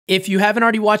If you haven't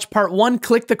already watched part 1,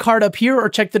 click the card up here or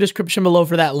check the description below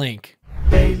for that link.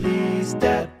 Bailey's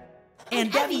dead. And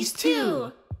Debbie's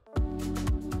too.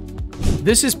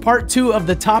 This is part 2 of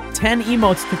the top 10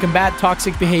 emotes to combat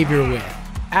toxic behavior with.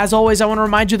 As always, I want to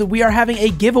remind you that we are having a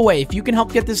giveaway. If you can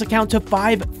help get this account to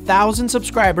 5,000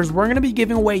 subscribers, we're going to be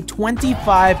giving away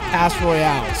 25 Clash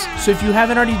Royales. So if you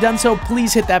haven't already done so,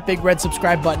 please hit that big red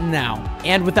subscribe button now.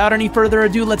 And without any further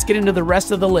ado, let's get into the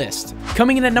rest of the list.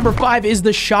 Coming in at number 5 is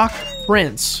the Shock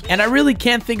Prince. And I really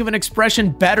can't think of an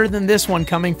expression better than this one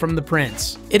coming from the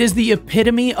Prince. It is the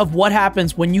epitome of what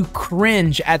happens when you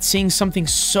cringe at seeing something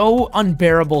so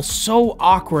unbearable, so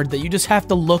awkward that you just have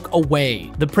to look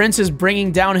away. The Prince is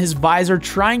bringing down his visor,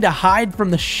 trying to hide from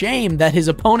the shame that his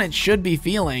opponent should be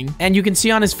feeling. And you can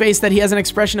see on his face that he has an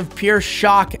expression of pure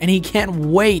shock and he can't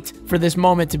wait for this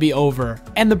moment to be over.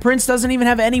 And the Prince doesn't even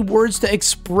have any words to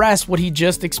express what he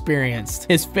just experienced.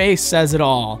 His face says it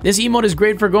all. This emote is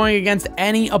great for going against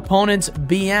any opponent's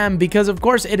BM because of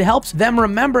course it helps them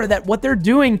remember that what they're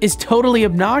doing is totally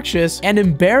obnoxious and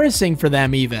embarrassing for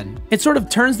them even. It sort of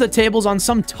turns the tables on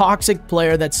some toxic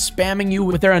player that's spamming you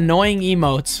with their annoying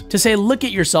emotes to say, look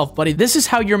at yourself, buddy. This is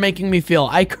how you're making me feel.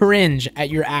 I cringe at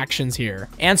your actions here.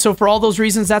 And so for all those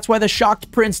reasons, that's why the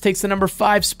Shocked Prince takes the number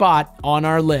 5 spot on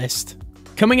our list.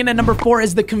 Coming in at number 4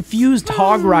 is the Confused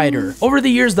Hog Rider. Over the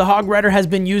years, the Hog Rider has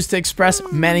been used to express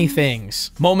many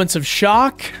things. Moments of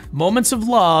shock, moments of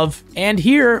love, and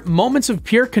here, moments of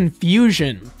pure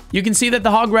confusion. You can see that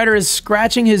the Hog Rider is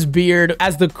scratching his beard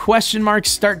as the question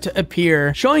marks start to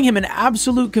appear, showing him an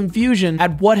absolute confusion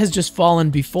at what has just fallen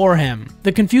before him.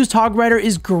 The Confused Hog Rider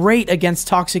is great against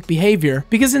toxic behavior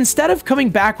because instead of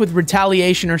coming back with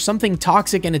retaliation or something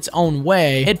toxic in its own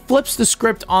way, it flips the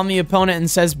script on the opponent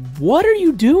and says, what are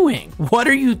you doing? What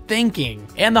are you thinking?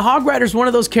 And the Hog Rider is one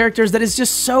of those characters that is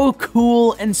just so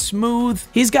cool and smooth.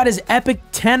 He's got his epic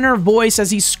tenor voice as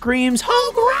he screams,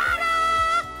 Hog Rider!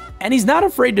 And he's not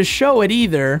afraid to show it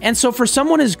either. And so for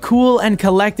someone as cool and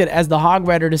collected as the Hog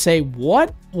Rider to say,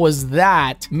 what was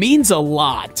that, means a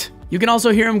lot. You can also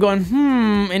hear him going,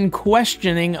 in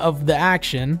questioning of the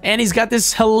action. And he's got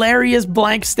this hilarious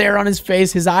blank stare on his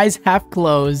face, his eyes half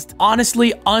closed,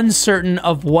 honestly uncertain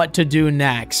of what to do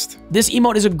next. This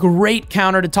emote is a great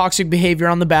counter to toxic behavior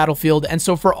on the battlefield. And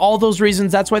so for all those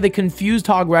reasons, that's why the Confused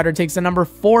Hog Rider takes the number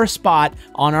 4 spot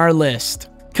on our list.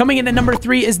 Coming in at number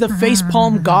 3 is the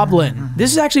Facepalm Goblin.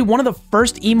 This is actually one of the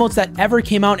first emotes that ever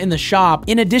came out in the shop,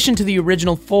 in addition to the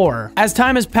original 4. As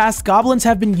time has passed, goblins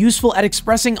have been useful at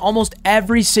expressing almost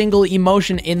every single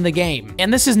emotion in the game,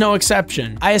 and this is no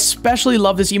exception. I especially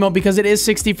love this emote because it is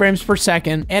 60 frames per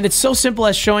second, and it's so simple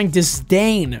as showing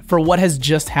disdain for what has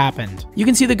just happened. You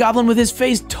can see the goblin with his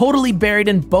face totally buried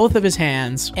in both of his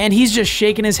hands, and he's just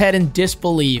shaking his head in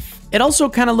disbelief. It also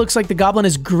kind of looks like the goblin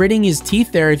is gritting his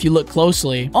teeth there if you look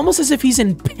closely, almost as if he's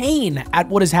in pain at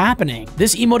what is happening.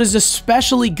 This emote is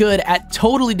especially good at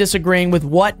totally disagreeing with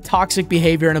what toxic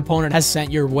behavior an opponent has sent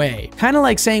your way. Kind of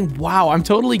like saying, wow, I'm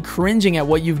totally cringing at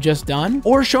what you've just done,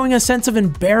 or showing a sense of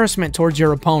embarrassment towards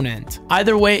your opponent.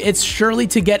 Either way, it's surely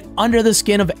to get under the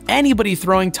skin of anybody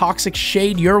throwing toxic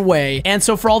shade your way, and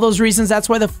so for all those reasons, that's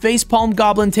why the Facepalm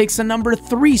Goblin takes the number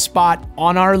 3 spot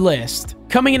on our list.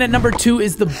 Coming in at number 2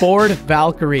 is the Bored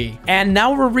Valkyrie. And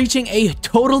now we're reaching a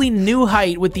totally new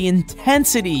height with the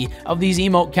intensity of these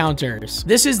emote counters.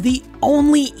 This is the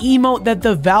only emote that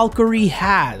the Valkyrie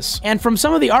has. And from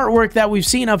some of the artwork that we've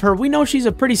seen of her, we know she's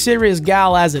a pretty serious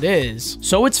gal as it is.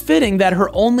 So it's fitting that her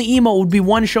only emote would be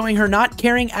one showing her not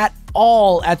caring at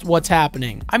all at what's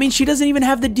happening. I mean, she doesn't even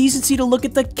have the decency to look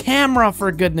at the camera,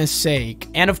 for goodness sake.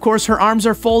 And of course, her arms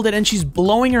are folded and she's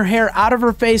blowing her hair out of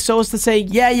her face so as to say,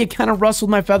 yeah, you kind of rustled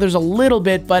my feathers a little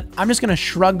bit, but I'm just gonna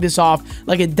shrug this off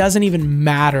like it doesn't even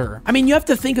matter. I mean, you have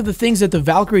to think of the things that the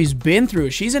Valkyrie's been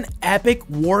through. She's an epic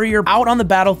warrior out on the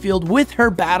battlefield with her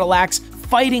battle axe,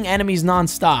 fighting enemies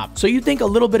non-stop. So you think a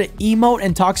little bit of emote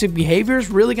and toxic behavior is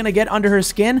really gonna get under her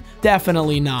skin?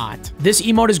 Definitely not. This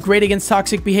emote is great against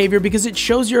toxic behavior because it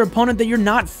shows your opponent that you're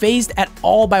not fazed at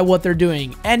all by what they're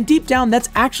doing. And deep down, that's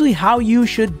actually how you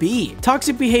should be.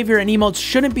 Toxic behavior and emotes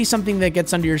shouldn't be something that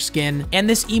gets under your skin, and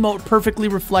this emote perfectly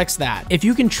reflects that. If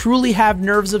you can truly have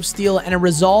nerves of steel and a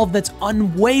resolve that's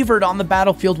unwavered on the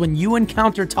battlefield when you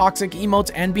encounter toxic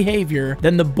emotes and behavior,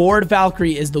 then the Bored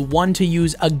Valkyrie is the one to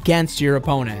use against your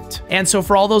opponent. And so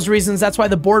for all those reasons, that's why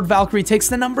the Bored Valkyrie takes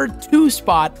the number 2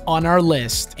 spot on our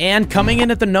list. And coming in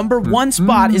at the number 1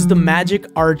 spot is the Magic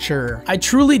Archer. I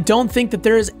truly don't think that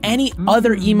there is any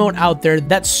other emote out there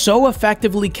that so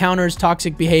effectively counters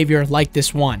toxic behavior like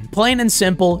this one. Plain and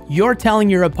simple, you're telling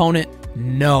your opponent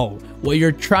no. What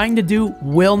you're trying to do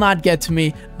will not get to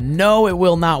me. No, it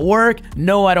will not work.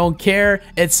 No, I don't care,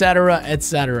 etc,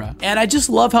 etc. And I just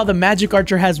love how the magic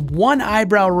archer has one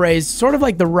eyebrow raised, sort of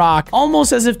like The Rock,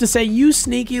 almost as if to say, you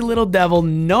sneaky little devil,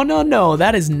 no, no, no,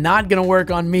 that is not gonna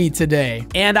work on me today.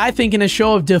 And I think in a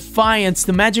show of defiance,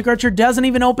 the magic archer doesn't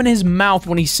even open his mouth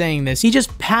when he's saying this. He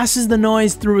just passes the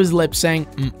noise through his lips saying,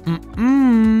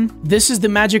 This is the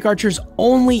magic archer's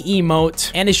only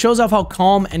emote, and it shows off how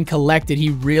calm and collected he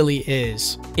really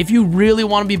is. If you really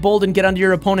want to be bold and get under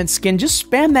your opponent's skin, just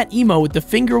spam that emote with the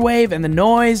finger wave and the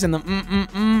noise and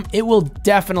the It will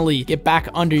definitely get back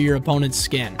under your opponent's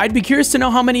skin. I'd be curious to know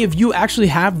how many of you actually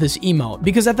have this emote,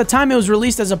 because at the time it was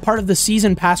released as a part of the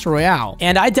season Clash Royale,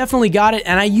 and I definitely got it,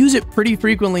 and I use it pretty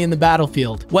frequently in the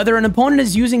battlefield. Whether an opponent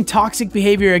is using toxic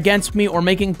behavior against me or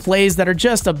making plays that are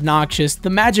just obnoxious, the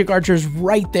magic archer's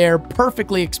right there,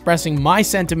 perfectly expressing my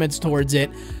sentiments towards it.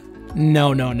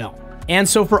 No, no, no. And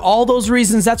so for all those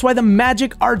reasons, that's why the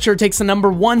magic archer takes the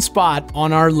 #1 spot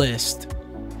on our list.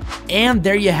 And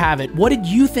there you have it. What did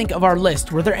you think of our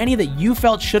list? Were there any that you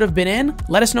felt should have been in?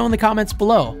 Let us know in the comments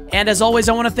below. And as always,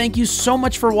 I want to thank you so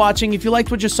much for watching. If you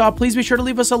liked what you saw, please be sure to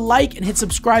leave us a like and hit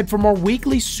subscribe for more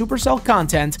weekly Supercell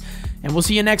content. And we'll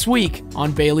see you next week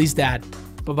on Bailey's Dad.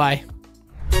 Bye-bye.